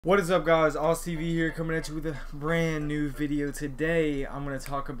What is up, guys? AusTV here, coming at you with a brand new video. Today I'm going to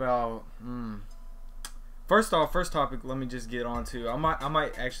talk about first topic. Let me just get on to I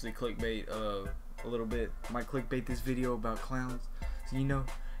might actually clickbait a little bit. I might clickbait this video about clowns, so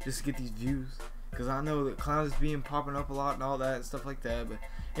just to get these views, because I know that clowns is being popping up a lot and all that and stuff like that. But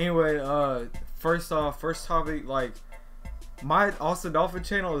anyway, first topic, like, my AusTV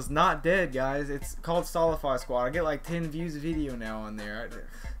channel is not dead, guys. It's called SalifySquad. I get like 10 views a video now on there.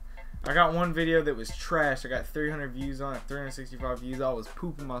 I got one video that was trash. I got 300 views on it, 365 views. I was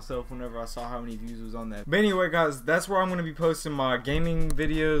pooping myself whenever I saw how many views was on that. But anyway, guys, that's where I'm going to be posting my gaming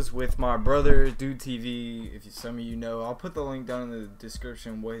videos with my brother, Dude TV. If some of you know, I'll put the link down in the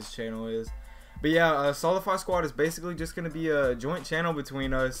description what his channel is. But yeah, SalifySquad is basically just going to be a joint channel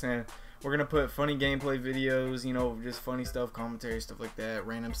between us, and we're going to put funny gameplay videos, just funny stuff, commentary, stuff like that,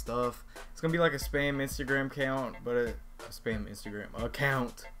 random stuff. It's going to be like a spam Instagram account, but a spam Instagram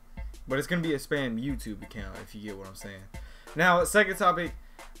account. But it's going to be a spam YouTube account, if you get what I'm saying. Now, second topic,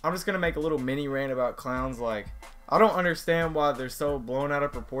 I'm just going to make a little mini rant about clowns. Like, I don't understand why they're so blown out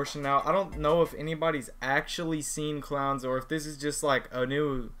of proportion now. I don't know if anybody's actually seen clowns, or if this is just like a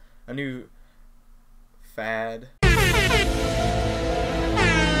new fad.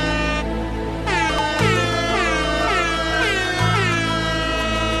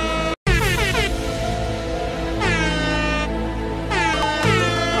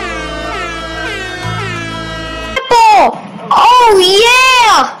 Oh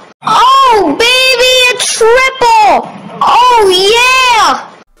yeah! Oh baby, a triple! Oh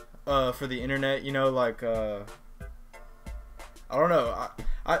yeah! For the internet, like I don't know.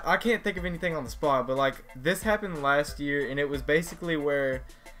 I can't think of anything on the spot, but like, this happened last year, and it was basically where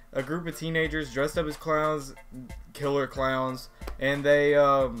a group of teenagers dressed up as clowns, killer clowns, and they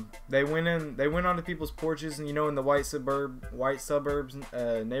went onto people's porches, and in the white suburbs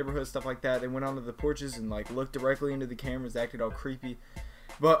neighborhoods, stuff like that. They went onto the porches and like looked directly into the cameras, acted all creepy.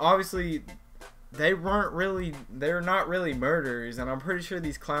 But obviously they're not really murderers, and I'm pretty sure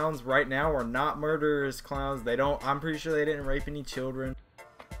these clowns right now are not murderers clowns. I'm pretty sure they didn't rape any children.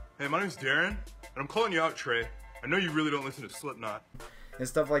 Hey, my name's Darren, and I'm calling you out, Trey. I know you really don't listen to Slipknot and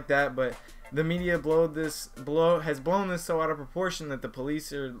stuff like that, but the media has blown this so out of proportion that the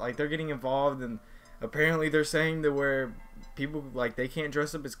police are like, they're getting involved, and apparently they're saying that where people, like, they can't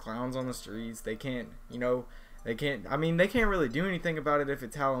dress up as clowns on the streets. They can't, they can't really do anything about it if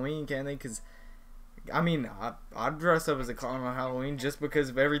it's Halloween, can they? Because I'd dress up as a clown on Halloween just because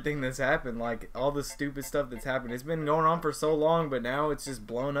of everything that's happened, like all the stupid stuff that's happened. It's been going on for so long, but now it's just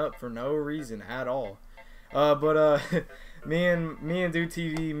blown up for no reason at all. Me and Dude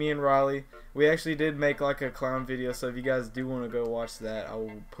TV, me and Riley, we actually did make like a clown video, so if you guys do want to go watch that, I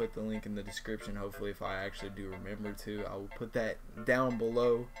will put the link in the description. Hopefully, if I actually do remember to, I will put that down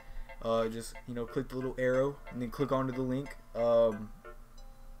below. Just click the little arrow and then click onto the link.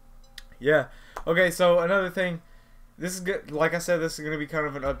 Yeah. Okay, so another thing, this is good. Like I said, this is going to be kind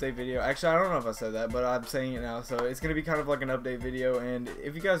of an update video. Actually, I don't know if I said that, but I'm saying it now. So it's going to be kind of like an update video. And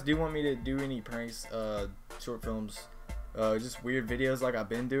if you guys do want me to do any pranks, short films, just weird videos like I've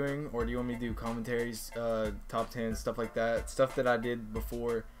been doing, or do you want me to do commentaries, top 10, stuff like that, stuff that I did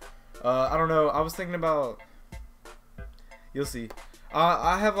before, I don't know. I was thinking about, you'll see.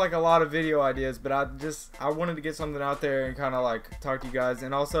 I have like a lot of video ideas, but I wanted to get something out there and kind of like talk to you guys.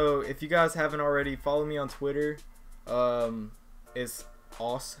 And also, if you guys haven't already, follow me on Twitter. It's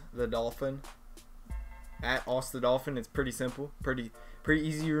AusTheDolphin, at AusTheDolphin. It's pretty simple, pretty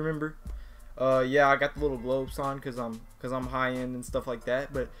easy to remember. Yeah, I got the little globes on because I'm high end and stuff like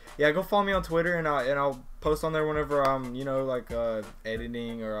that. But yeah, go follow me on Twitter, and I'll post on there whenever I'm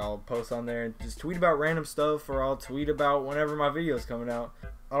editing, or I'll post on there and just tweet about random stuff, or I'll tweet about whenever my video's coming out.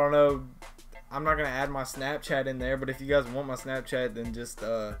 I don't know. I'm not gonna add my Snapchat in there, but if you guys want my Snapchat, then just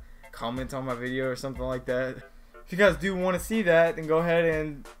comment on my video or something like that. If you guys do want to see that, then go ahead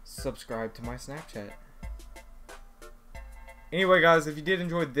and subscribe to my Snapchat. Anyway, guys, if you did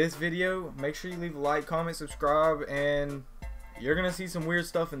enjoy this video, make sure you leave a like, comment, subscribe, and you're going to see some weird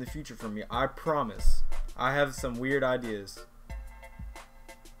stuff in the future from me. I promise. I have some weird ideas.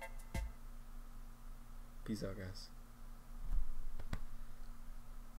 Peace out, guys.